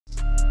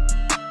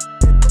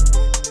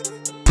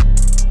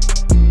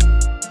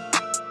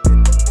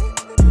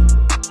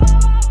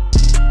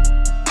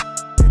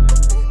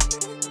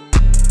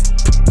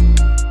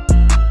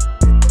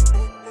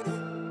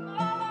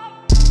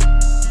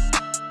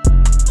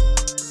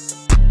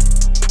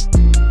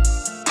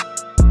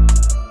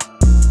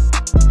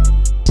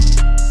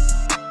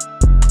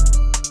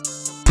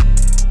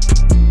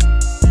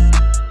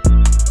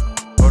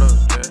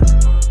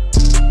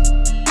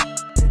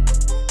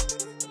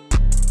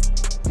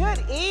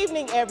Good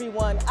evening,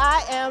 everyone.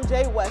 I am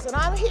Jay West, and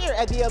I'm here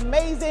at the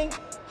amazing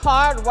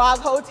Hardrock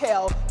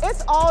Hotel.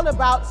 It's all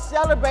about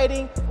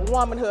celebrating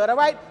womanhood, all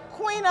right?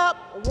 Queen Up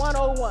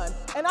 101.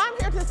 And I'm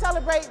here to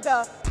celebrate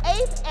the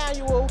 8th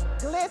annual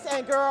Glitz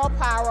and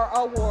Girlpower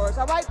Awards,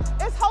 all right?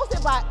 It's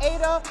hosted by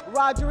Ada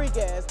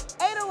Rodriguez.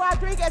 Ada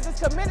Rodriguez is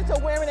committed to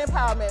women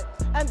empowerment,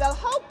 and the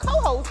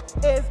co-host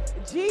is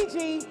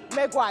Gigi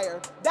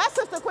McGuire. That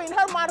sister queen,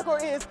 her moniker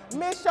is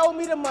Miss Show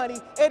Me the Money.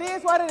 It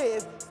is what it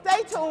is.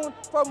 Stay tuned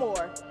for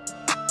more.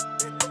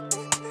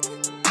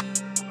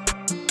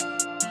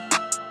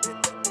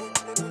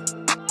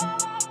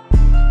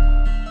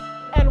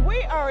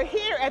 We are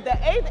here at the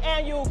 8th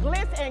annual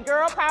Glitz and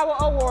Girlpower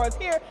Awards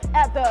here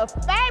at the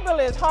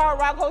fabulous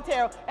Hardrock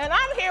Hotel. And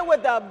I'm here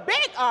with the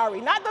big Ari,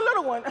 not the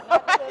little one.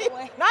 Not the little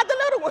one. Not the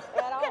little one.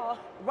 At all.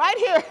 Right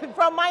here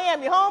from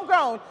Miami,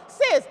 homegrown.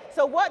 Sis,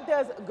 so what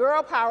does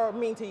girl power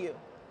mean to you?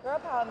 Girl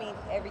power means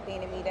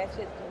everything to me. That's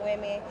just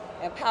women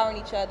empowering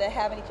each other,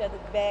 having each other's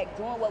back,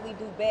 doing what we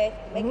do best,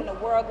 making the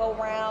world go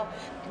round,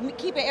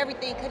 keeping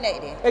everything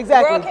connected.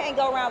 Exactly. The world can't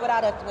go round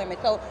without us women.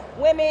 So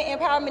women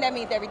empowerment, that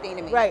means everything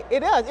to me. Right, it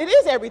does. It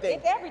is everything.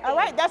 It's everything. All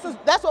right,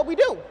 that's what we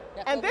do.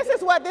 And this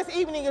is what this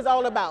evening is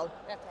all about.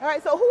 All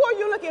right, so who are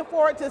you looking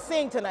forward to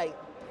seeing tonight?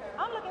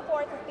 I'm looking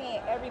forward to seeing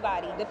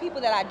everybody. The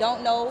people that I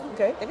don't know,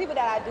 the people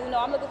that I do know,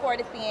 I'm looking forward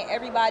to seeing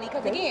everybody.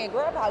 Because again,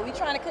 girl power, we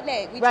trying to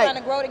connect. We trying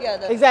to grow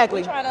together. Exactly.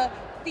 We trying to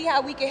see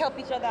how we can help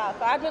each other out.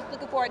 So I'm just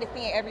looking forward to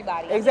seeing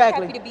everybody.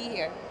 Exactly. I'm just happy to be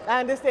here.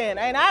 I understand,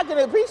 and I can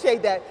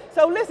appreciate that.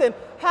 So listen,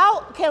 how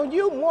can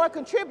you more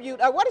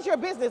contribute, or what is your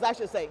business, I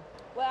should say?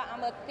 Well,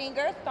 I'm a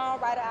singer,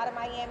 songwriter out of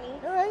Miami.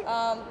 All right.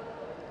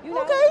 You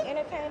know,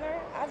 entertainer.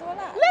 I do a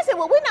lot. Listen,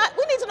 well, we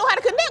need to know how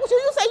to connect with you.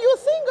 You say you're a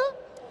singer.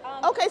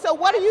 Okay, so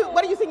what are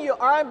you singing?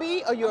 You're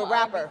R&B or you're a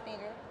rapper? R&B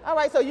singer. All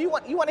right, so you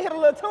want to hit a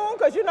little tune?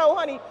 Because you know,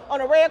 honey, on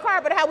the red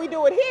carpet, how we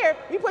do it here,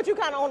 we put you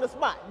kind of on the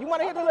spot. You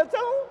want to hit a little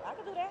tune? I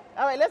can do that.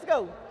 All right, let's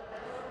go.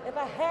 If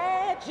I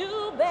had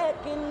you back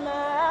in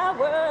my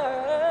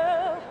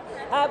world,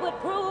 I would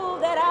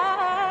prove that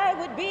I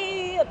would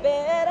be a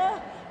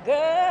better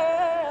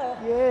girl.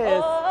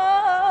 Yes.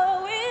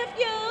 Oh, if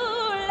you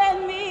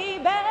let me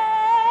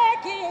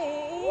back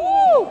in.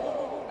 Woo.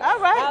 All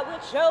right. I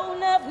would show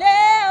enough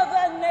never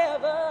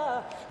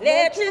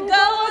let you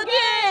go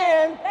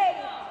again.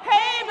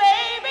 Hey,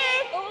 baby.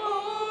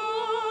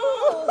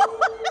 Ooh.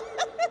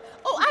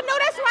 Oh, I know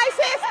that's right,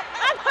 sis.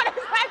 I know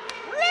that's right.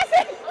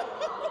 Listen.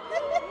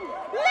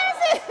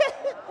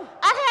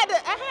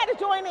 I had to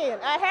join in.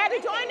 I had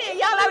to join in.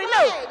 Y'all already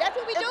know. That's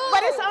what we do.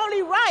 But it's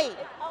only right.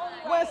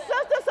 When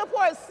sisters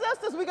support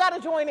sisters, we got to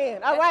join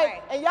in, all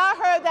right? And y'all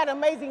heard that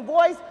amazing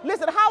voice.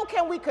 Listen, how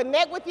can we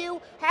connect with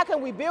you? How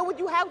can we build with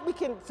you? How we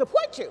can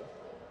support you?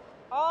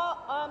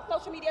 All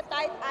social media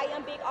sites, I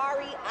am Big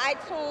Ari,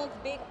 iTunes,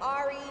 Big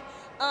Ari,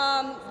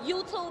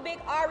 YouTube, Big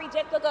Ari,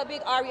 just look up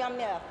Big Ari, I'm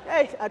there.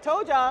 Hey, I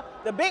told y'all,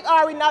 the big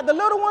Ari, not the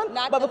little one.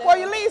 But before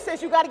you leave,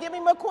 sis, you got to give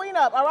me my Queen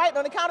Up, all right?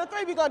 On the count of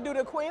 3, we're going to do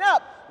the Queen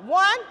Up.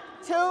 1,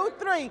 2,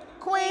 3,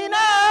 Queen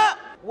Up.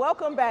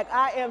 Welcome back.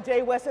 I am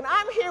Jay West, and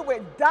I'm here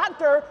with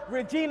Dr.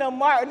 Regina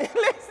Martin.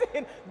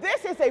 Listen,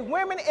 this is a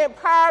women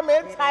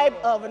empowerment type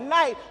of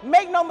night.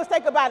 Make no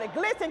mistake about it.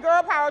 Glitz and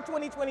Girlpower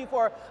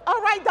 2024.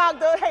 All right,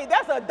 doctor. Hey,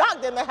 that's a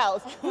doctor in the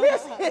house.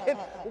 Listen,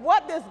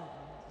 what does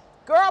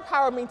girl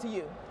power mean to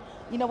you?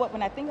 You know what,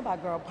 when I think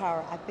about girl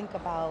power, I think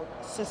about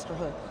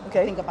sisterhood.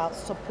 Okay. I think about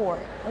support.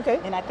 Okay.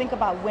 And I think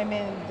about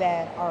women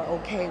that are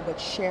okay with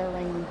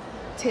sharing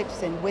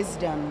tips and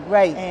wisdom.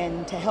 Right.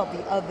 And to help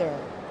the other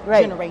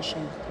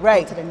generation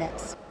go to the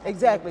next.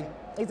 Exactly.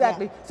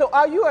 Exactly. Yeah. So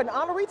are you an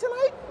honoree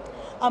tonight?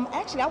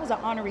 Actually, I was an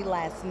honoree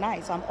last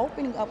night, so I'm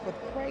opening up with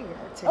prayer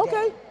today.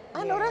 Okay.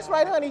 I know that's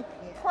right, honey.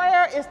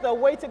 Prayer is the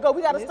way to go.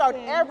 We got to start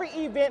every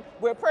event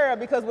with prayer,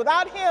 because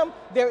without him,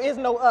 there is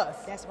no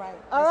us. That's right.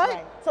 All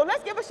right? So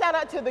let's give a shout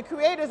out to the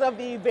creators of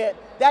the event.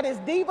 That is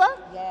Diva.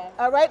 Yes.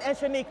 All right, and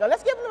Shanika.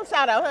 Let's give them a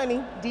shout out,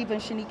 honey. Diva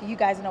and Shanika, you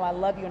guys know I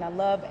love you and I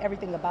love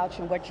everything about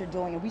you and what you're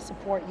doing, and we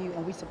support you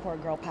and we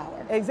support girl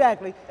power.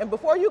 Exactly. And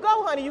before you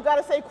go, honey, you got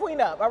to say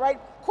Queen Up, all right?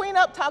 Queen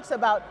Up talks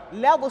about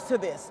levels to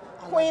this.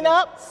 Queen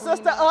Up,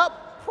 sister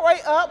up, pray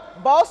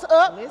up, boss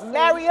up,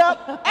 marry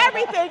up,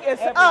 everything is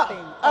up.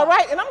 All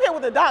right, and I'm here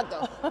with the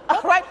doctor.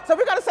 All right, so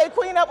we're gonna say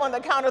Queen Up on the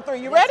count of 3.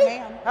 You ready?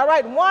 Ma'am. All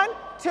right, 1,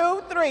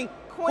 2, 3.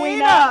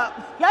 Queen Up.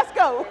 Let's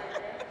go.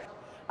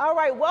 All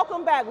right,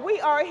 welcome back.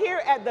 We are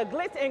here at the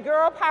Glitz and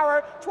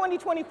Girlpower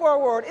 2024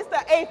 Award. It's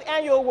the 8th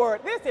annual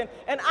award. Listen,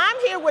 and I'm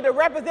here with a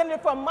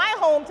representative from my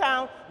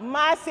hometown,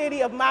 my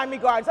city of Miami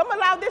Gardens. I'm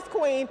gonna allow this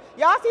queen,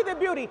 y'all see the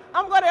beauty,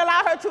 I'm gonna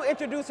allow her to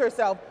introduce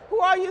herself.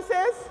 Who are you,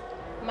 sis?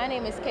 My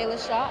name is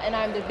Kayla Shaw, and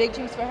I'm the Big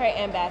Dreams for Her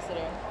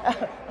ambassador.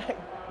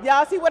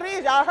 Y'all see what it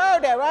is? Y'all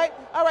heard that, right?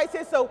 All right,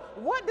 sis, so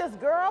what does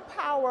girl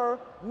power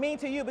mean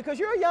to you? Because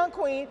you're a young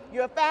queen,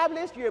 you're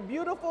fabulous, you're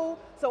beautiful,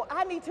 so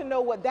I need to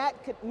know what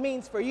that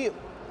means for you.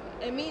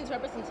 It means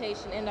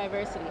representation and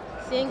diversity.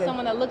 Seeing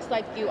someone that looks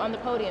like you on the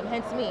podium,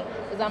 hence me,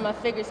 because I'm a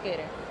figure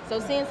skater. So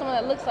seeing someone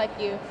that looks like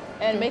you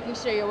and making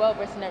sure you're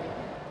well-versed in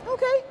everything.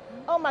 Okay.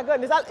 Oh my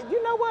goodness,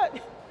 you know what?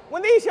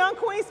 When these young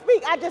queens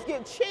speak, I just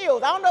get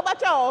chills. I don't know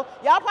about y'all.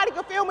 Y'all probably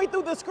can feel me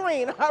through the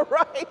screen, all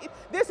right?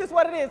 This is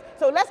what it is.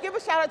 So let's give a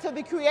shout out to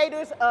the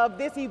creators of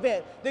this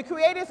event. The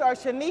creators are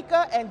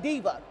Shanika and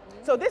Diva.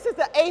 So this is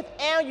the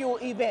 8th annual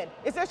event.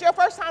 Is this your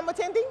first time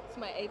attending? It's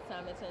my 8th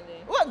time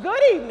attending. Well,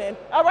 good evening.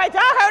 All right,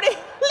 y'all heard it.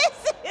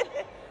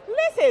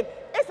 Listen,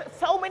 it's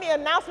so many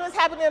announcements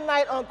happening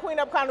tonight on Queen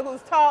Up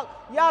Chronicles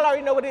Talk. Y'all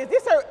already know what it is.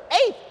 This is her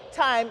 8th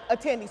time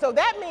attending. So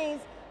that means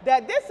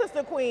that this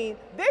sister queen,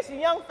 this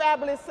young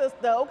fabulous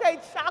sister, okay,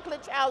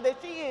 chocolate child that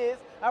she is,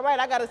 all right,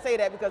 I gotta say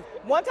that because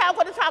one time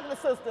for the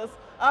chocolate sisters,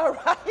 all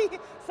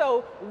right?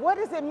 So what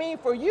does it mean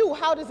for you?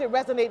 How does it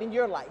resonate in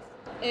your life?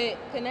 It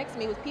connects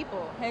me with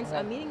people, hence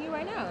I'm meeting you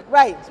right now.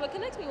 Right. That's what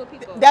connects me with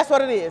people. That's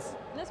what it is.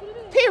 That's what it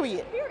is.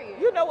 Period.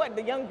 Period. You know what,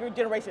 the younger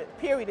generation,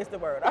 period is the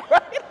word, all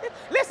right?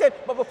 Listen,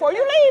 but before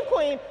you leave,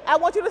 Queen, I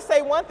want you to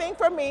say one thing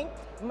for me.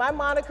 My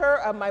moniker,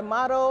 my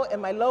motto, and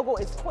my logo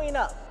is Queen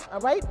Up, all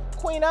right?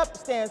 Queen Up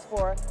stands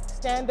for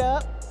stand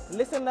up,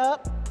 listen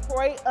up,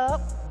 pray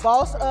up,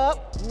 boss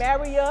up,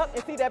 marry up,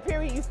 and see that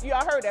period,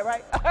 y'all heard that,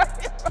 right?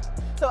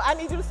 So I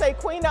need you to say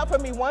Queen Up for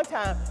me one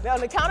time. Now on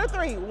the count of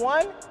 3,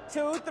 1,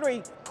 2,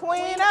 3,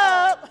 Queen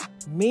Up.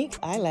 Mink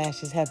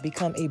eyelashes have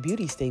become a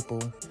beauty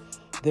staple.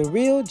 The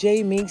Real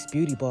J Mink's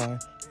Beauty Bar,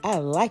 I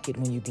like it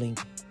when you blink,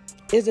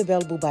 is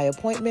available by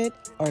appointment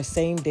or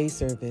same-day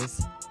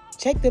service.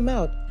 Check them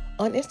out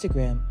on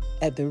Instagram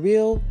at The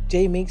Real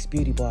J Mink's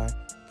Beauty Bar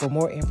for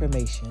more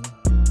information.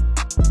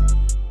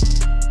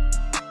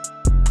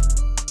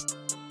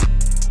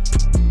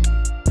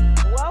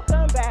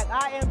 Welcome back.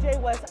 I am Jay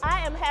West. I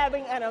am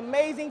having an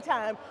amazing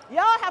time.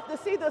 Y'all have to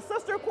see the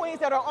sister queens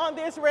that are on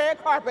this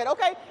red carpet,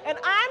 okay? And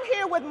I'm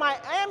here with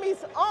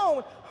Miami's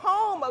own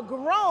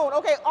homegrown,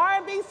 okay,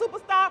 R&B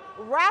superstar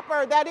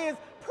rapper that is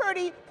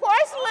Pretty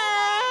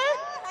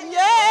Porcelain.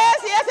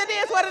 Yes, it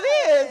is what it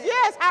is.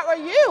 Yes, how are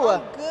you?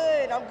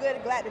 I'm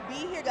good. Glad to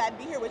be here. Glad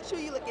to be here with you.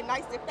 You looking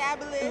nice and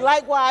fabulous.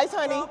 Likewise,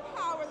 honey. Girl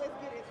power, let's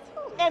get it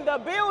to it. In the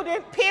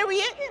building,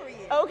 period. Period.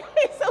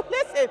 Okay, so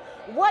listen,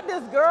 what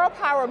does girl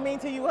power mean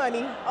to you,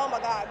 honey? Oh my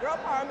God, girl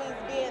power means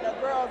being a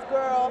girl's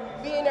girl,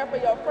 being there for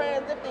your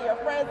friends, lifting your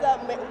friends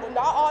up, not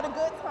all the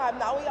good times,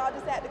 not when y'all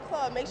just at the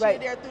club, make sure Right.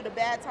 you're there through the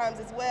bad times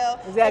as well.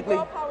 Exactly.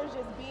 And girl power is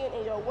just being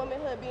in your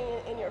womanhood, being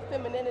in your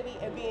femininity,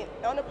 and being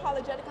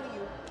unapologetically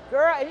you.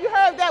 Girl, and you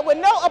heard that with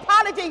no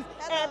apologies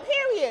Hello. and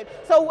period.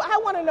 So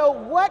I want to know,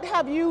 what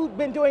have you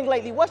been doing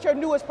lately? What's your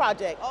newest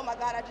project? Oh my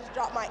God, I just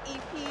dropped my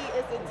EP.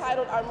 It's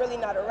entitled I'm Really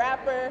Not a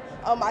Rapper.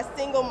 My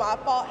single, My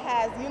Fault,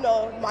 has, you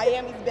know,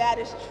 Miami's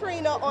baddest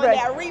Trina on Right.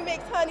 that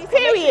remix, honey. So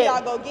Period. make sure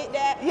y'all go get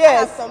that. Yes. I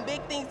have some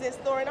big things in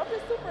store, and I'm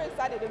just super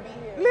excited to be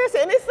here.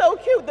 Listen, it's so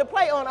cute to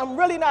play on I'm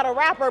really not a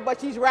rapper, but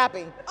she's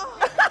rapping.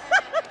 Oh.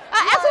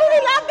 I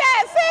absolutely love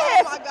that,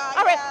 sis. Oh my God,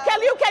 All right, yeah.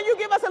 can you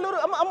give us a little,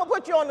 I'm gonna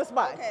put you on the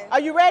spot. Okay. Are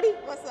you ready?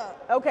 What's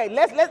up? Okay,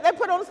 let's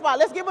put on the spot.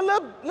 Let's give a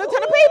little to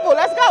the people.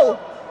 Let's go.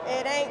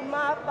 It ain't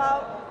my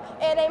fault.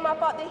 It ain't my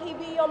fault that he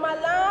be on my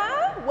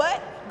line.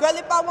 What? Girl,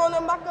 if I want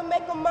him, I can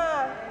make him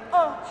mine.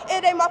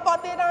 It ain't my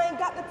fault that I ain't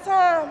got the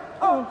time.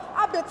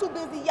 I've been too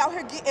busy out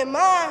here getting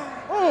mine.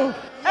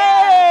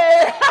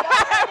 Hey!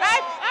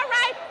 All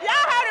right,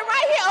 y'all heard it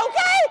right here,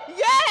 okay?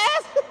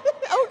 Yes!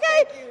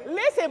 Okay?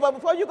 Listen, but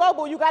before you go,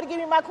 boo, you gotta give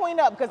me my Queen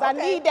Up, because I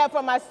Okay. need that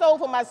for my soul,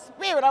 for my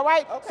spirit, all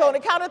right? Okay. So on the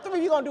count of 3,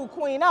 you're gonna do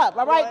Queen Up,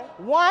 all right?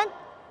 1,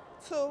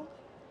 2,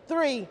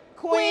 3,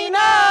 Queen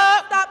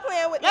Up! Stop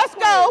playing with Let's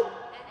this go. queen.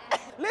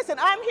 Listen,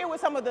 I'm here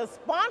with some of the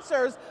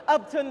sponsors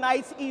of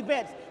tonight's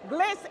events.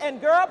 Glitz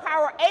and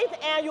Girlpower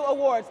 8th Annual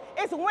Awards.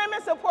 It's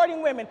women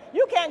supporting women.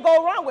 You can't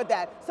go wrong with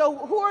that. So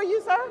who are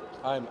you, sir?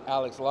 I'm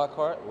Alex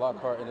Lockhart,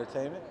 Lockhart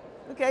Entertainment.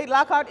 Okay,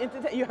 Lockhart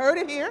Entertainment. You heard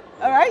it here,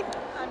 all right?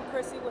 I'm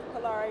Chrissy with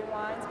Polari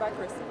Wines by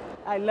Chrissy.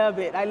 I love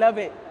it, I love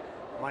it.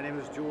 My name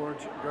is George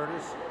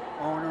Gertis,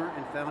 owner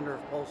and founder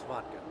of Pulse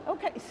Vodka.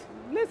 Okay,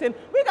 listen,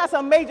 we got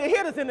some major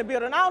hitters in the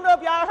building. I don't know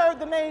if y'all heard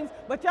the names,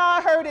 but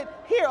y'all heard it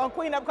here on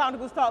Queen Up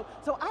Chronicles Talk.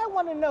 So I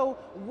want to know,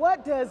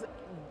 what does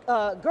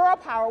girl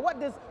power, what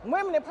does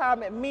women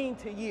empowerment mean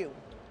to you?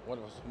 Well,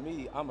 for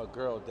me, I'm a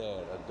girl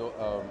dad.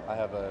 I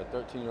have a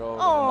 13-year-old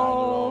and a Aw.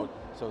 9-year-old.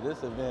 So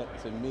this event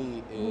to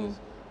me is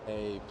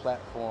a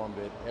platform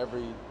that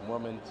every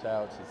woman,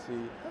 child should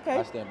see. Okay.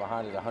 I stand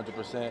behind it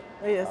 100%.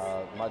 Yes.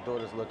 My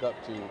daughters look up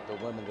to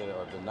the women that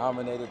are been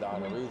nominated, the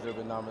honorees that have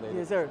been nominated,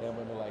 Yes, sir. and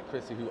women like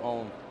Chrissy who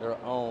own their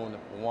own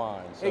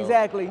wine. So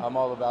Exactly. I'm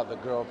all about the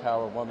girl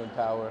power, woman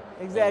power.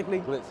 Exactly.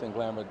 And glitz and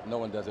glamour, no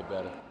one does it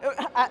better.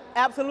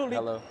 Absolutely.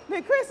 Hello. Now,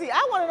 Chrissy,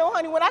 I want to know,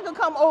 honey, when I could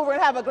come over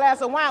and have a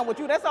glass of wine with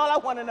you, that's all I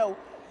want to know.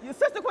 Your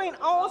sister queen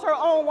owns her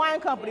own wine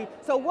company.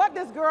 So what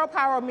does girl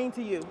power mean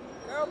to you?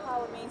 Girl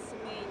power means to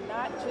me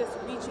not just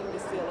reaching the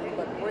ceiling,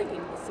 but breaking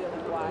the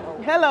ceiling wide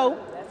open. Hello.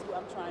 That's what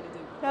I'm trying to do.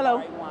 Hello.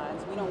 Polari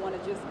Wines. We don't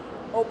want to just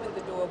open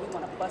the door, we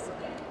want to bust it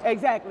down.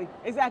 Exactly,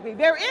 exactly.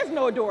 There is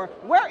no door.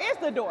 Where is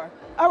the door?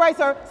 All right,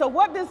 sir. So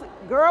what does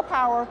girl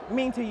power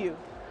mean to you?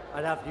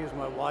 I'd have to use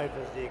my wife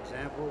as the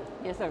example.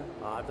 Yes, sir.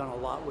 I've done a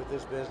lot with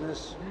this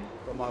business.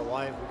 But my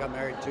wife, we got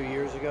married 2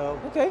 years ago.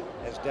 Okay.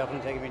 It's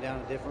definitely taken me down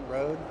a different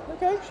road.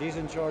 Okay. She's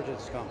in charge of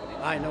this company.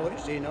 I know it.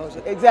 She knows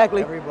it.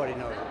 Exactly. Everybody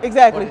knows it.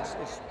 Exactly. But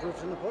it's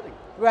proofs in the pudding.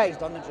 Right. She's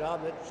done the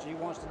job that she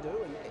wants to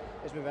do, and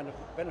it's been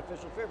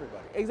beneficial for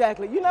everybody.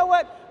 Exactly. You know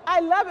what? I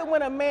love it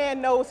when a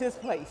man knows his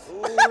place.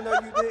 Ooh, no,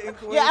 you didn't,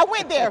 Queen. Yeah, I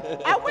went there.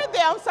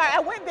 I'm sorry. I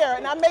went there,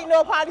 and I make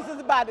no apologies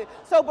about it.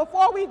 So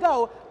before we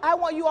go, I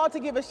want you all to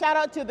give a shout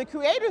out to the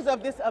creators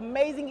of this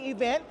amazing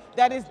event,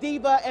 that is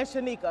Diva and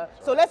Shanika.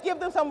 So let's give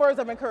them some words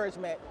of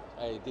encouragement.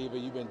 Hey, Diva,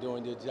 you've been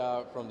doing your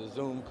job from the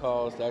Zoom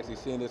calls to actually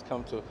seeing this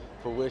come to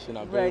fruition.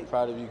 I'm very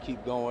proud of you.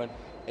 Keep going.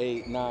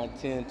 8, 9,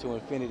 10 to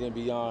infinity and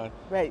beyond.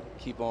 Right.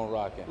 Keep on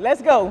rocking.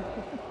 Let's go.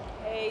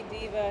 Hey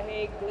Diva,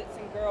 hey Glitz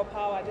and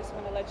Girlpower. I just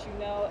want to let you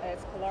know, as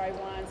Kalari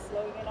Wine's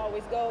slogan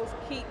always goes,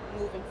 keep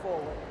moving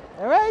forward.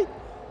 All right.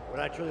 What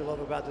I truly love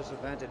about this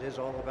event, it is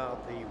all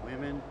about the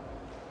women.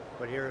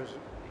 But here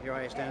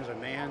I stand as a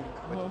man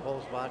with the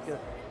Pulse Vodka.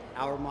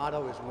 Our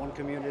motto is one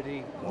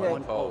community,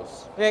 one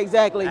pulse. Yeah,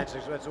 exactly. That's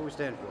what we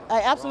stand for.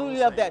 I absolutely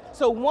love that.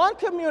 So one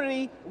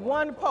community,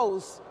 one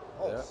pulse.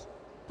 Pulse.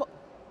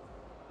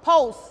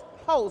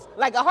 Pulse,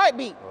 like a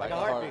heartbeat. Like a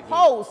heartbeat.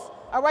 Pulse.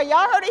 All right,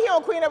 y'all heard it here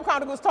on Queen of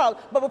Chronicles Talk.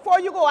 But before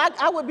you go,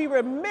 I would be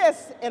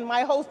remiss in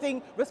my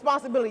hosting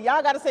responsibility.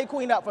 Y'all got to say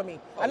Queen Up for me.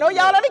 I know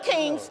y'all are the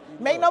kings.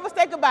 Make no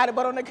mistake about it.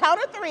 But on the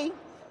count of 3,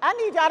 I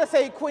need y'all to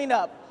say Queen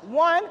Up.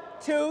 1,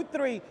 2,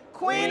 3.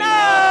 Queen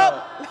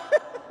Up.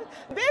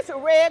 This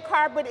red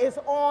carpet is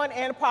on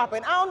and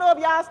popping. I don't know if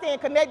y'all staying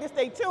connected,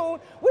 stay tuned.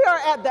 We are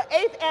at the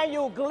 8th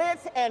annual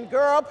Glitz and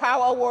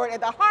Girlpower Award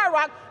at the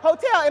Hardrock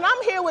Hotel. And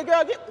I'm here with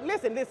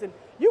listen.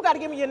 You got to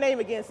give me your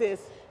name again,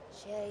 sis.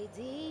 J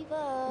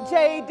Diva.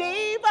 J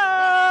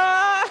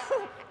Diva.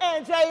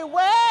 And J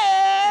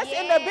West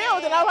in the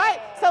building, all right?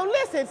 So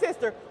listen,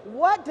 sister,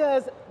 what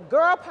does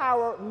girl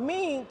power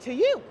mean to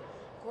you?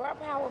 Girl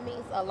power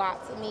means a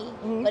lot to me,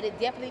 but it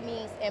definitely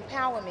means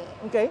empowerment.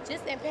 Okay.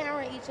 Just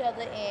empowering each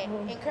other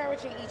and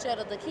encouraging each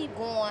other to keep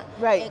going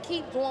and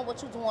keep doing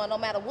what you're doing, no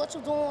matter what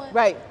you're doing.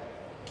 Right.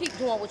 Keep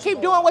doing what you're doing.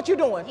 Keep doing what you're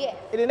doing. Yes.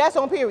 And that's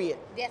on period.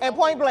 That's and on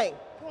point period.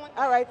 blank.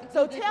 All right.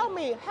 So tell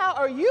me, how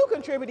are you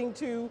contributing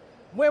to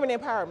women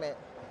empowerment?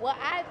 Well,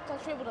 I've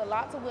contributed a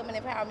lot to women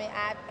empowerment.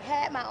 I've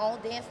had my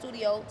own dance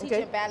studio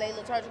teaching ballet,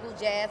 liturgical,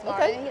 jazz,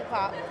 modern, and hip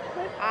hop.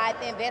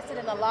 I've invested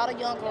in a lot of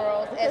young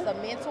girls as a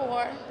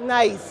mentor.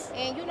 Nice.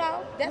 And you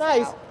know, that's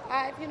how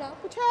I've,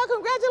 But child,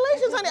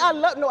 congratulations, honey.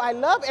 I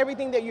love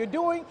everything that you're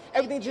doing,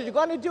 everything that you're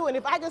going to do. And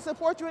if I can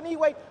support you in any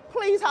way,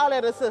 please holler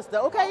at a sister,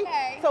 okay?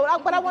 So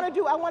what I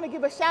want to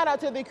give a shout out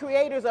to the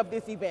creators of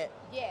this event.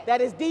 Yes. That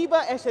is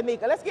Diva and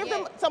Shanika. Let's give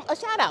them a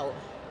shout out.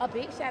 A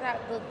big shout out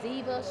to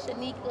Diva,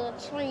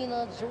 Shanika,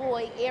 Trina,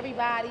 Joy,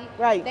 everybody.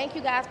 Right. Thank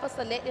you guys for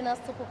selecting us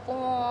to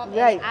perform.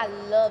 Right. And I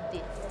loved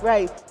it.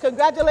 Right.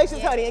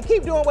 Congratulations, honey, and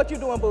keep doing what you're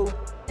doing, boo.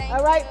 Thank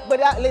All right. you.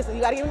 But listen,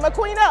 you gotta give me my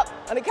queen up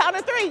on the count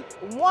of 3.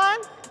 1,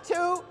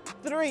 2,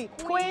 3.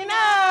 Queen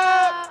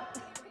up.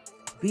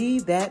 Be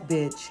That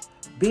Bitch,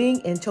 Being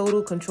in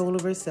Total Control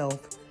of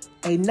Herself,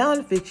 a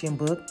nonfiction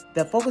book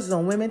that focuses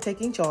on women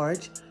taking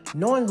charge,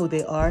 knowing who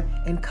they are,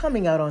 and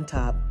coming out on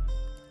top.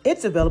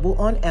 It's available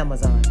on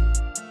Amazon.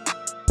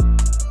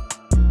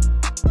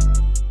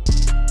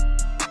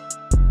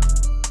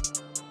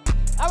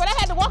 All right, I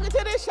had to walk into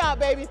this shop,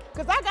 baby,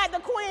 because I got the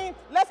queen.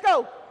 Let's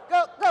go.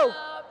 Go.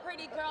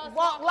 Pretty girls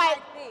walk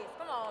like this.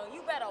 Come on,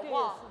 you better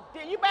walk.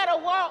 You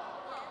better walk.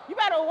 You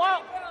better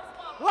walk.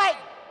 Like.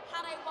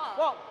 How they walk?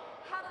 Walk.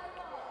 How they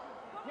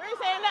walk? You ain't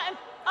saying nothing.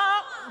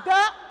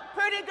 The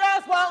pretty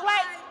girls walk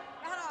like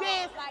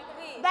this.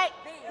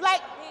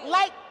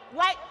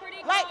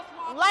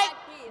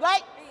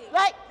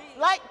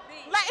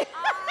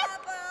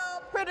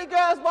 Pretty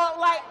girls walk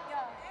like.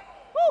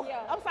 Whew,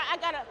 I'm sorry, I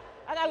got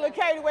a little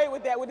carried away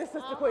with that, with the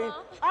sister queen.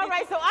 All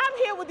right, so I'm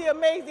here with the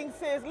amazing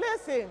sis.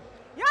 Listen,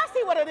 y'all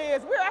see what it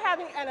is. We are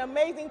having an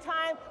amazing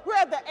time. We're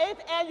at the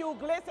 8th annual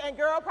Glitz and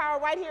Girlpower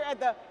right here at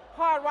the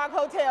Hardrock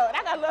Hotel, and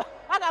I got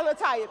a little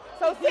tired.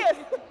 So sis,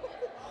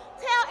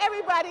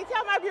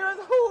 tell my viewers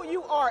who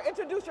you are.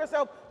 Introduce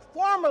yourself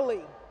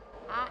formally.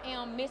 I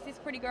am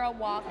Mrs. Pretty Girl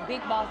Walk,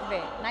 Big Boss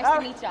Vette. Nice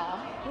to meet y'all.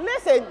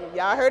 Listen,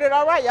 y'all heard it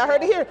all right. Y'all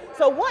heard it here.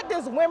 So what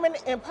does women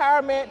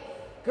empowerment,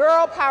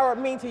 girl power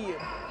mean to you?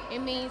 It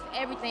means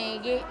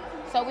everything.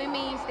 So it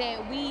means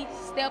that we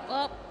step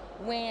up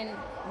when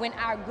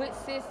our good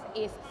sis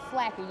is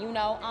slacking,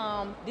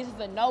 This is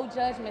a no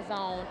judgment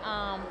zone.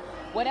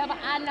 Whatever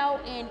I know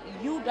and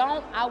you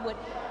don't, I would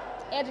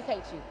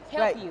educate you,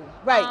 help you.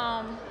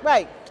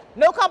 Right.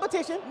 No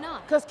competition.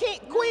 None. Because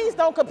queens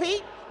don't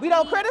compete. We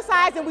don't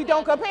criticize and we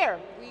don't compare.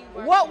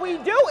 What we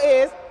do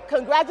is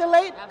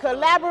congratulate,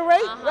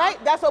 collaborate, right?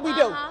 That's what we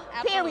do.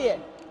 Period.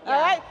 Yeah. All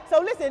right?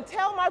 So listen,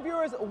 tell my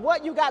viewers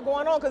what you got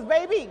going on, because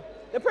baby,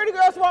 the Pretty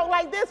Girls Walk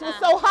Like This was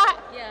so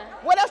hot. Yeah.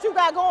 What else you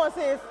got going,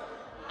 sis?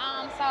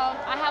 So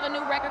I have a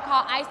new record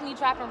called Ice Me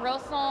dropping real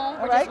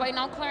soon. We're just waiting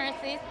on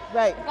clearances.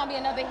 Right. It's gonna be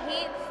another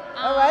hit.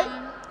 All right.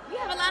 We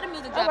have a lot of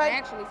music dropping,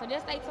 actually, so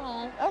just stay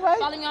tuned. All right.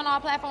 Follow me on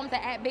all platforms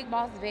at Big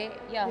Boss Vette.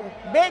 Yeah.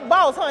 Big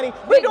Boss, honey.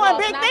 We're doing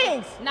big not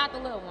things. Not the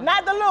little one.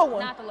 Not the little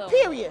one. Not the little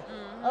Period.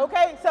 one.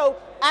 Okay, so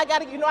I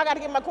gotta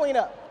get my queen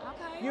up.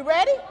 Okay. You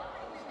ready?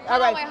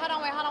 Hold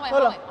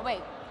on.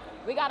 Wait.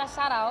 We got a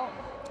shout out.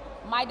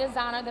 My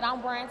designer that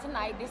I'm wearing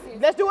tonight. This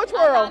is. Let's do a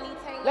twirl.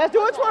 Let's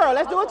do a twirl.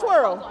 Let's do a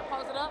twirl.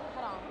 Pose it up.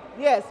 Hold on.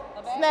 Yes.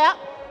 Snap.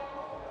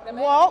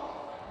 Walk.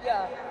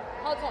 Yeah.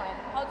 Hold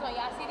on.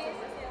 Y'all see this?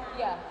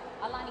 Yeah.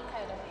 Alani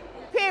Taylor.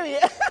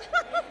 Period.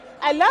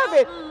 I love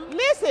it.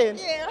 Listen,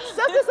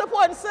 sisters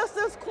supporting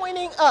sisters,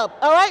 queening up.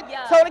 All right?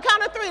 Yeah. So on the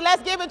count of 3,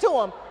 let's give it to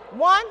them.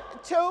 1,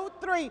 2,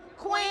 3.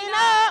 Queen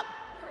up.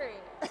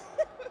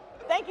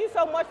 Thank you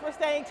so much for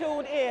staying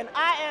tuned in.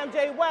 I am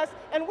Jay West,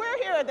 and we're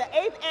here at the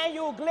 8th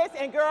Annual Glitz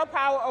and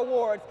Girlpower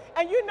Awards.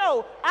 And you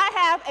know, I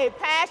have a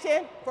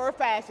passion for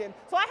fashion.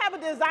 So I have a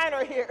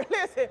designer here.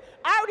 Listen,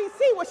 I already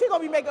see what she's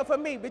gonna be making for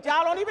me, but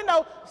y'all don't even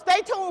know.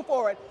 Stay tuned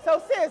for it. So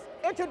sis,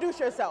 introduce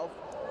yourself.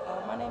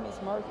 My name is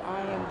Murph.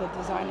 I am the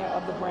designer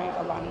of the brand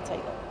Alani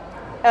Taylor.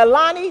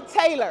 Alani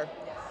Taylor.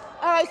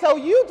 All right, so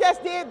you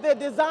just did the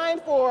design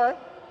for?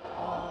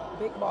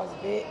 Big Boss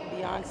Vette,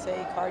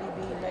 Beyonce, Cardi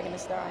B, Megan Thee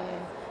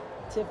Stallion,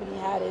 Tiffany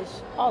Haddish,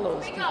 all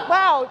those people.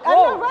 Wow, I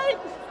know, right?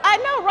 I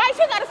know, right?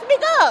 She gotta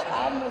speak up.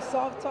 I'm a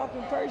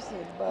soft-talking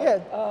person,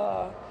 but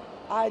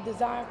I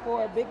designed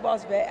for Big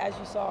Boss Vette, as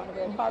you saw on the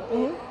red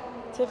carpet,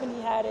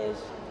 Tiffany Haddish,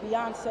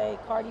 Beyonce,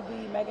 Cardi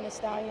B, Megan Thee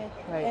Stallion,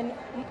 and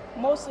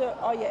most of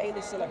all your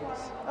A-list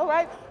celebrities. All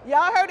right,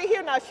 y'all heard it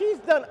here now. She's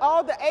done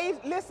all the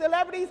A-list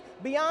celebrities,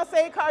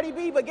 Beyonce, Cardi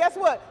B, but guess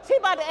what? She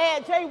about to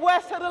add Jay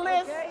West to the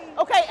list.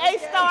 Okay,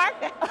 A-star.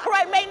 All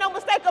right, make no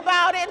mistake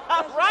about it.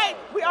 All right,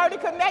 we already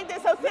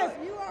connected. So sis,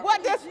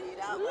 what does,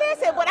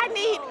 listen, what I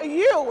need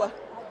you.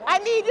 I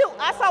need you.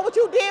 I saw what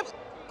you did.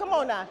 Come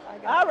on now.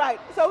 All right,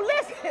 so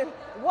listen,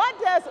 what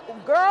does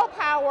girl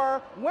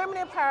power, women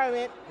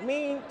empowerment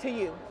mean to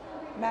you?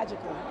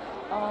 Magical.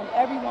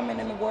 Every woman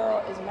in the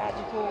world is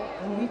magical.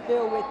 We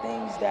feel with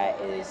things that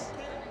is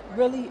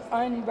really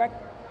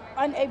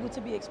unable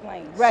to be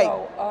explained. Right.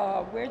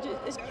 So we're just,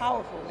 it's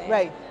powerful, man.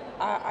 Right.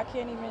 I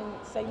can't even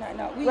say nothing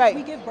else.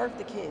 We give birth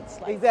to kids.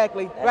 Like,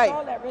 exactly. That's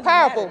all that really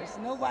powerful. Matters.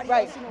 Nobody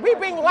right. else in the We world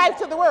bring can life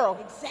do to the world.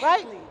 Exactly.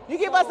 Right. You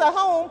give us a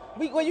home.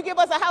 When you give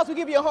us a house, we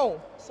give you a home.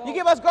 So, you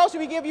give us groceries,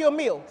 we give you a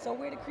meal. So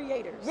we're the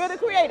creators. We're the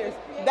creators.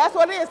 That's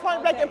what it is.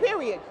 Point blank and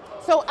period.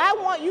 So I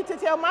want you to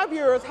tell my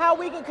viewers how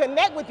we can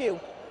connect with you.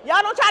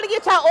 Y'all don't try to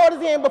get y'all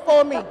orders in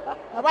before me.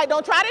 All right,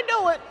 don't try to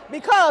do it,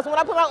 because when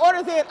I put my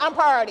orders in, I'm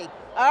priority.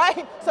 All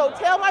right, so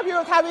tell my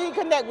viewers how we can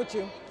connect with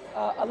you.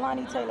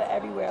 Alani Taylor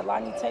everywhere.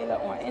 Alani Taylor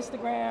on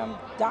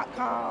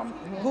Instagram.com,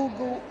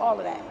 Google, all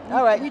of that.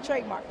 All right. We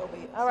trademarked over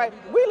here. All right,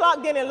 we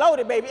locked in and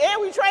loaded, baby, and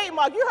we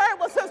trademarked. You heard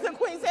what Sister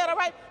Queen said, all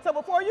right? So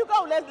before you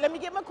go, let me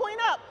get my queen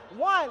up.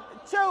 1,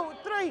 2,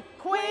 3,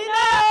 queen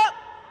up.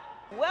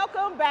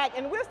 Welcome back,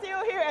 and we're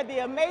still here at the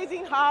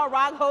amazing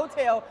Hardrock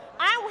Hotel.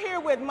 I'm here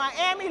with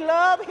Miami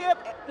Love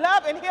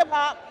and Hip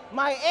Hop,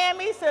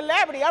 Miami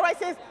celebrity. All right,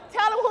 sis,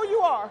 tell them who you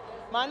are.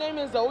 My name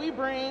is Zoey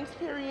Brinxx,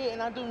 period,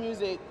 and I do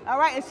music. All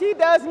right, and she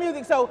does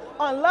music. So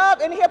on Love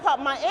and Hip Hop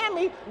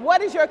Miami,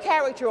 what is your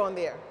character on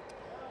there?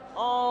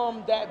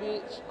 That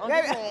bitch. I'm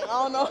just saying, I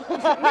don't know.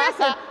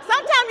 Listen,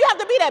 sometimes you have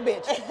to be that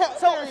bitch.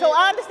 So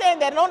I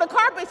understand that. And on the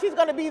carpet, she's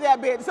gonna be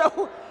that bitch.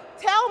 So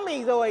tell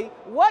me, Zoey,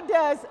 what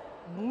does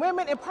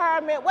women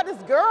empowerment, what does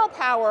girl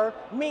power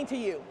mean to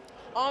you?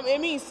 It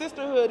means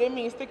sisterhood. It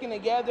means sticking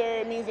together.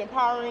 It means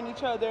empowering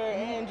each other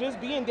and just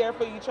being there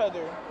for each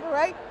other. All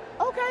right.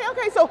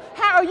 Okay. So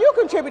how are you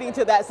contributing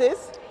to that,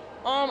 sis?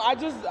 I'm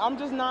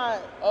just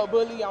not a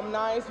bully. I'm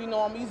nice. You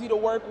know, I'm easy to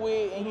work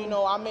with, and you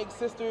know, I make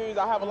sisters.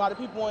 I have a lot of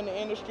people in the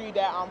industry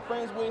that I'm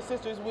friends with,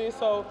 sisters with.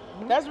 So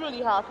that's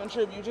really how I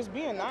contribute. Just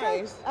being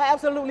nice. I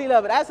absolutely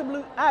love it.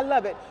 I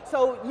love it.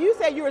 So you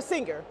said you're a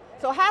singer.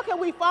 So how can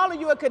we follow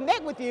you and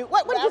connect with you?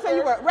 What did you say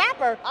you were?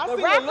 Rapper? I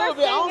sing a little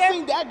bit. I don't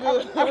sing that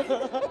good.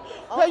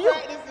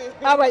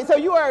 All right, so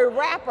you are a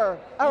rapper.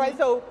 All right,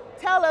 so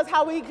tell us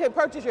how we can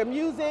purchase your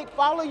music,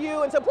 follow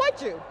you, and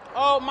support you.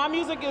 Oh, my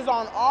music is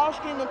on all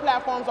streaming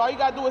platforms. All you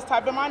gotta do is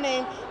type in my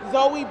name,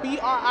 Zoey,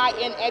 Brinxx.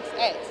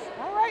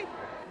 All right.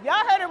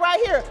 Y'all heard it right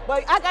here,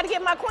 but I gotta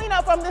get my queen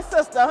up from this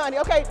sister, honey.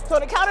 Okay, so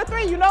on the count of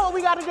 3, you know what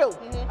we gotta do.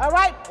 All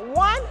right,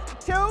 1,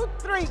 2,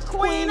 3,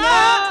 queen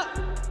up.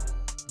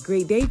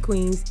 Great day,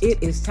 queens.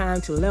 It is time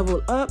to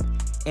level up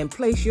and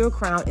place your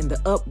crown in the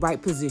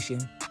upright position.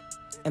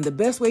 And the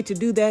best way to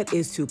do that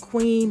is to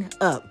queen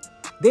up.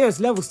 There's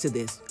levels to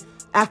this.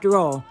 After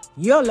all,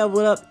 your level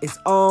up is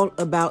all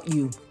about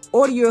you.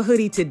 Order your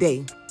hoodie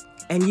today,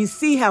 and you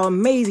see how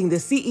amazing the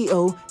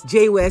CEO,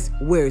 Jay West,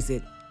 wears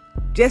it.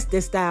 Just the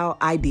style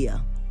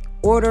idea.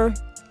 Order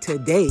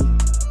today.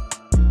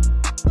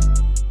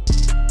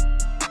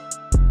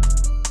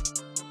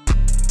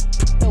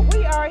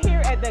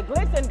 The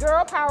Glitz and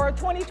Girlpower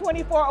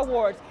 2024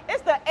 Awards.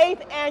 It's the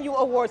 8th annual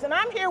awards, and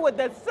I'm here with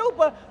the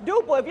super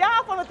duper. If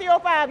y'all from the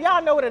 305,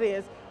 y'all know what it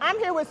is. I'm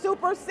here with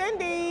Supa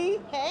Cindy.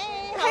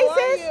 Hey, how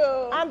are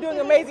you? I'm doing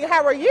amazing.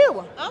 How are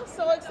you? I'm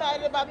so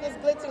excited about this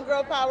Glitz and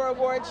Girlpower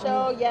Award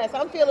show. Yes,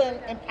 I'm feeling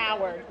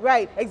empowered.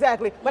 Right,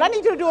 exactly. But I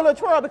need you to do a little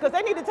twirl because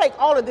they need to take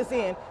all of this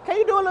in. Can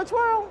you do a little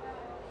twirl?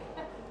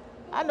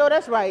 I know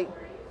that's right.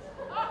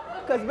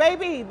 Because,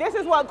 baby, this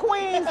is what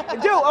queens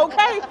do,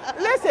 okay?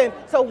 Listen,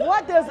 so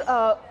what does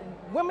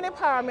women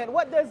empowerment,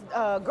 what does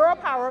girl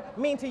power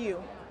mean to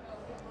you?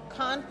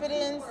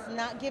 Confidence,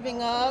 not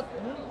giving up,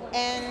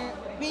 and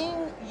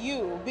being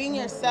you, being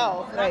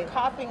yourself, not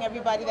copying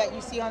everybody that you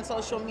see on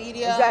social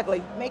media.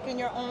 Exactly. Making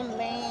your own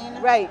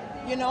lane. Right.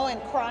 You know, and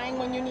crying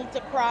when you need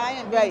to cry,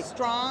 and being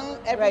strong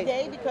every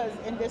day, because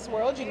in this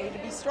world you need to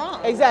be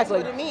strong.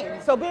 Exactly. That's what it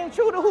means. So being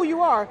true to who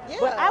you are. Yeah.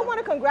 But I want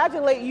to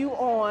congratulate you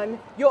on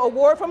your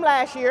award from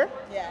last year.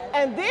 Yes.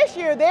 And this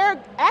year they're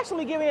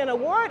actually giving an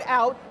award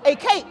out, a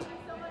cape,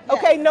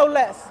 okay, no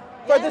less.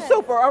 For the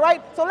Super, all right?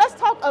 So let's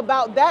talk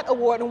about that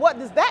award and what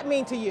does that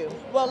mean to you?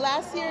 Well,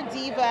 last year,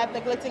 Diva at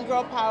the Glitz and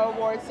Girlpower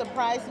Award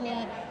surprised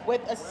me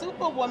with a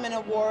Superwoman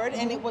Award,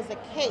 and it was a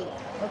cape.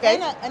 Okay.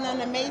 And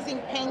an amazing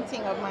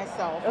painting of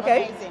myself.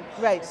 Okay. Amazing.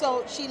 Right.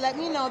 So she let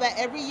me know that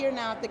every year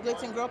now at the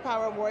Glitz and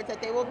Girlpower Awards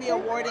that they will be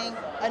awarding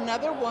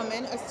another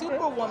woman a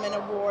Superwoman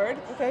Award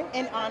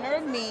in honor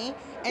of me.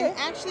 And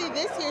actually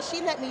this year she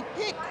let me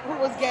pick who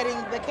was getting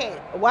the cape.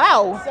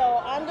 Wow.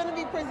 So I'm going to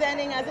be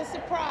presenting as a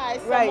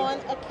surprise someone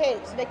a cape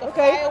so they can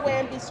fly away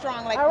and be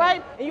strong like all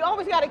right. And you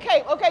always got a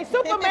cape. Okay,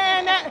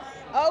 Superman.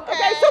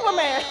 Okay,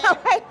 Superman. All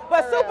right.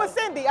 But Supa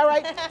Cindy. All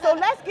right. So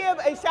let's give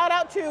a shout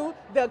out to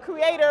the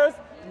creators,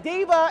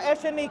 Diva and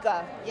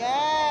Shanika.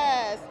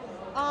 Yes.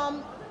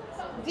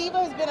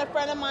 Diva has been a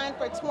friend of mine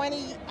for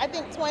 20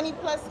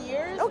 plus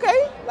years.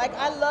 Okay. Like,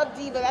 I love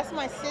Diva. That's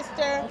my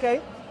sister.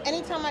 Okay.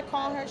 Anytime I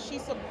call her, she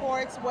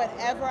supports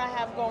whatever I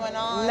have going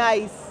on.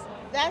 Nice.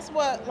 That's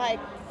what, like,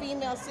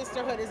 female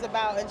sisterhood is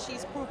about, and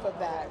she's proof of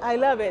that. I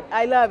love it.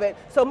 I love it.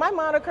 So my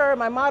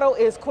motto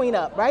is Queen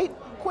Up, right?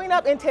 Queen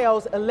Up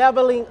entails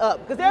leveling up,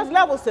 because there's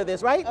levels to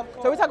this, right?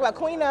 So we talk about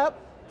Queen Up,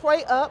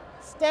 Pray Up,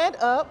 Stand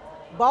Up,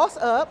 Boss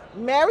Up,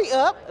 Marry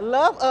Up,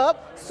 Love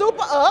Up,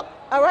 Super Up.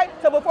 All right,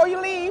 so before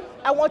you leave,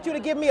 I want you to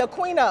give me a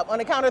Queen Up on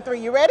the count of 3.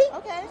 You ready?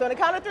 Okay. So on the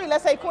count of 3,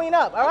 let's say Queen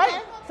Up, all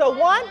right? So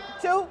 1,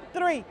 2,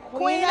 3.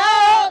 Queen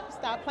Up.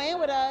 Stop playing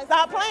with us.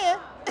 Stop playing.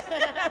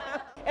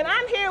 And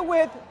I'm here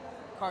with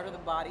Carter the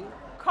Body.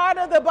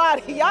 Carter the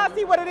Body. Y'all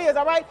see what it is,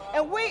 all right?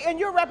 And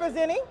you're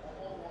representing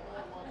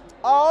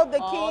all the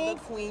kings. All the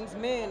queens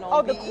men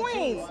on the BET.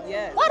 Queens.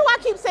 Yes. Why do I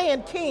keep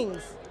saying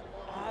kings?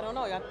 I don't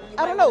know. You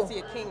I don't might know. see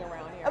a king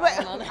around here.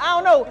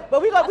 I don't know,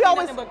 but we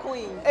always nothing but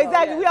queens.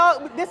 Exactly. So,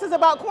 yeah. This is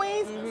about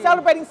queens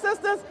celebrating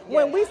sisters.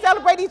 When we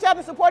celebrate each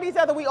other, support each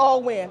other, we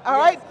all win. All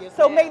right. Yes,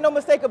 so make no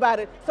mistake about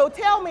it. So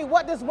tell me,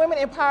 what does women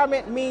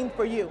empowerment mean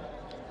for you?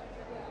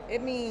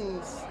 It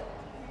means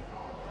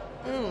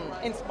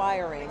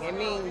inspiring. It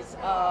means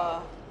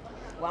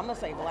well, I'm gonna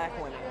say black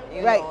women.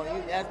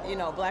 You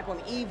know, black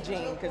women, Eve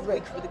Jean, because we're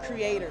the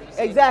creators.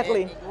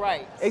 Exactly.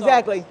 Right.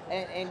 Exactly. So,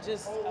 and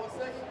just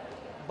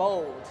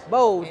bold,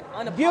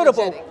 and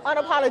beautiful,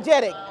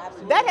 unapologetic.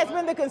 Absolutely. That has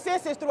been the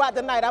consensus throughout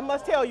the night. I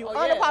must tell you,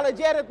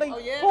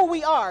 unapologetically who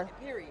we are.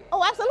 Period.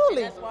 Oh,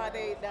 absolutely. And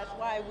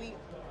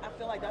I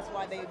feel like that's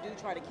why they do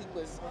try to keep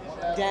us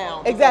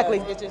down. Exactly.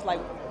 It's just like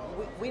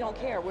we don't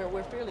care.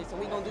 We're fearless, and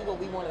we're gonna do what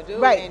we want to do.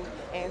 Right.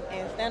 And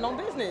stand on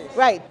business.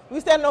 Right. We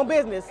stand on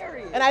business.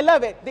 Period. And I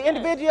love it. The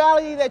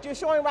individuality that you're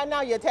showing right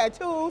now, your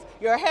tattoos,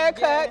 your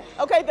haircut,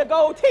 the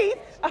gold teeth.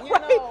 All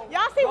right.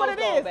 Y'all see what it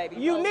is. Baby.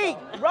 Unique.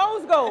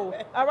 Rose gold.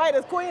 All right.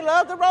 As Queen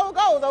loves the rose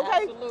gold,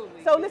 okay?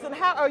 Absolutely. So listen,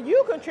 how are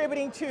you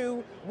contributing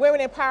to women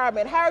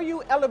empowerment? How are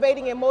you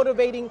elevating and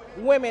motivating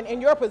women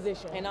in your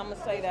position? And I'm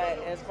gonna say that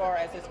as far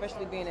as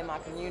especially being in my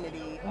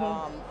community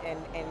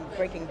and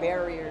breaking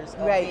barriers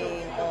of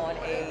being on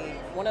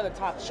one of the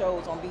top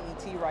shows on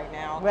BET right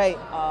now. Right.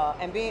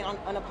 And being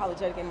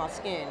unapologetic in my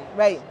skin.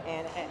 Right.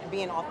 And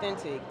being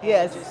authentic.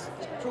 Yes. And just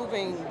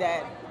proving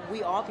that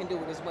we all can do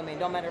it as women.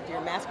 Don't matter if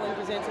you're masculine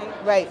presenting,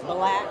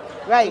 black,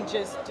 right.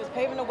 Just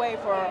paving the way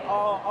for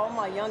all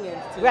my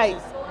youngins to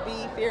just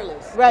be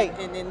fearless,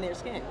 in their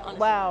skin. Honestly.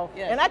 Wow,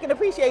 yes. And I can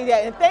appreciate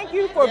that. And thank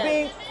you for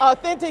being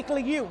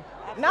authentically you.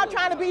 Absolutely. Not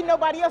trying to be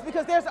nobody else,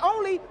 because there's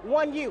only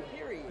one you.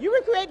 Period. You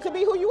were created to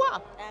be who you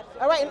are.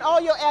 Absolutely. All right, in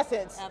all your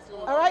essence.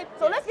 Absolutely. All right,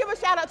 so let's give a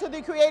shout out to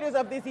the creators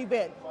of this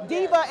event,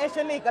 Diva and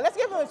Shanika. Let's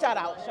give them a shout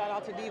out. Shout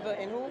out to Diva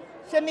and who?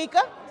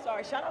 Shanika.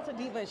 Sorry, shout out to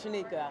Diva and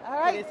Shanika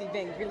for this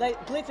event.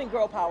 Glitz and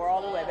Girlpower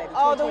all the way, baby.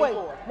 All the way,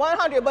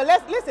 100. But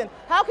let's listen.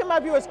 How can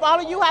my viewers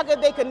follow you? How can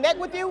they connect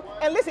with you?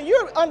 And listen,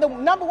 you're on the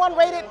 #1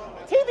 rated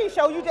TV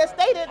show you just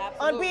stated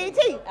on BET.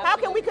 How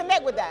can we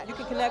connect with that? You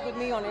can connect with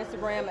me on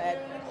Instagram at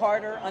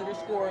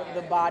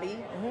Carter_the_body.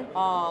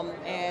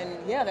 And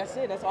yeah, that's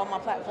it. That's all my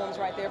platforms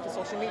right there for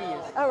social media.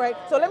 All right.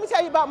 So let me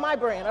tell you about my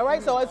brand. All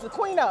right. So it's the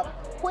Queen Up.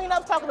 Queen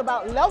Up's talking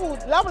about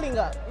leveling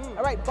up.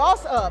 All right.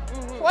 Boss up.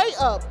 Pray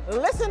up.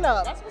 Listen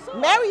up.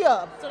 Marry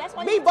up. So that's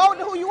why be bold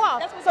in who you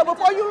are. So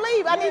before you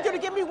leave, I need you to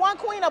give me one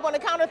Queen Up on the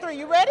count of 3.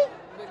 You ready?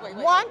 Wait.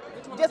 One,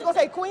 just gonna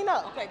say queen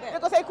up. Okay,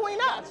 just gonna say queen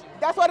up.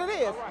 That's what it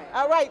is.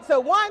 All right, so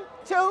 1,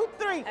 2,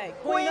 3. Hey,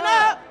 queen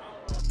up.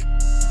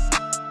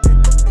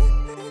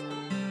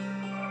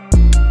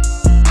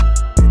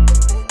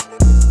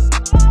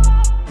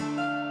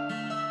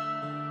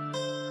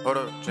 Hold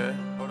up,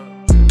 Jay.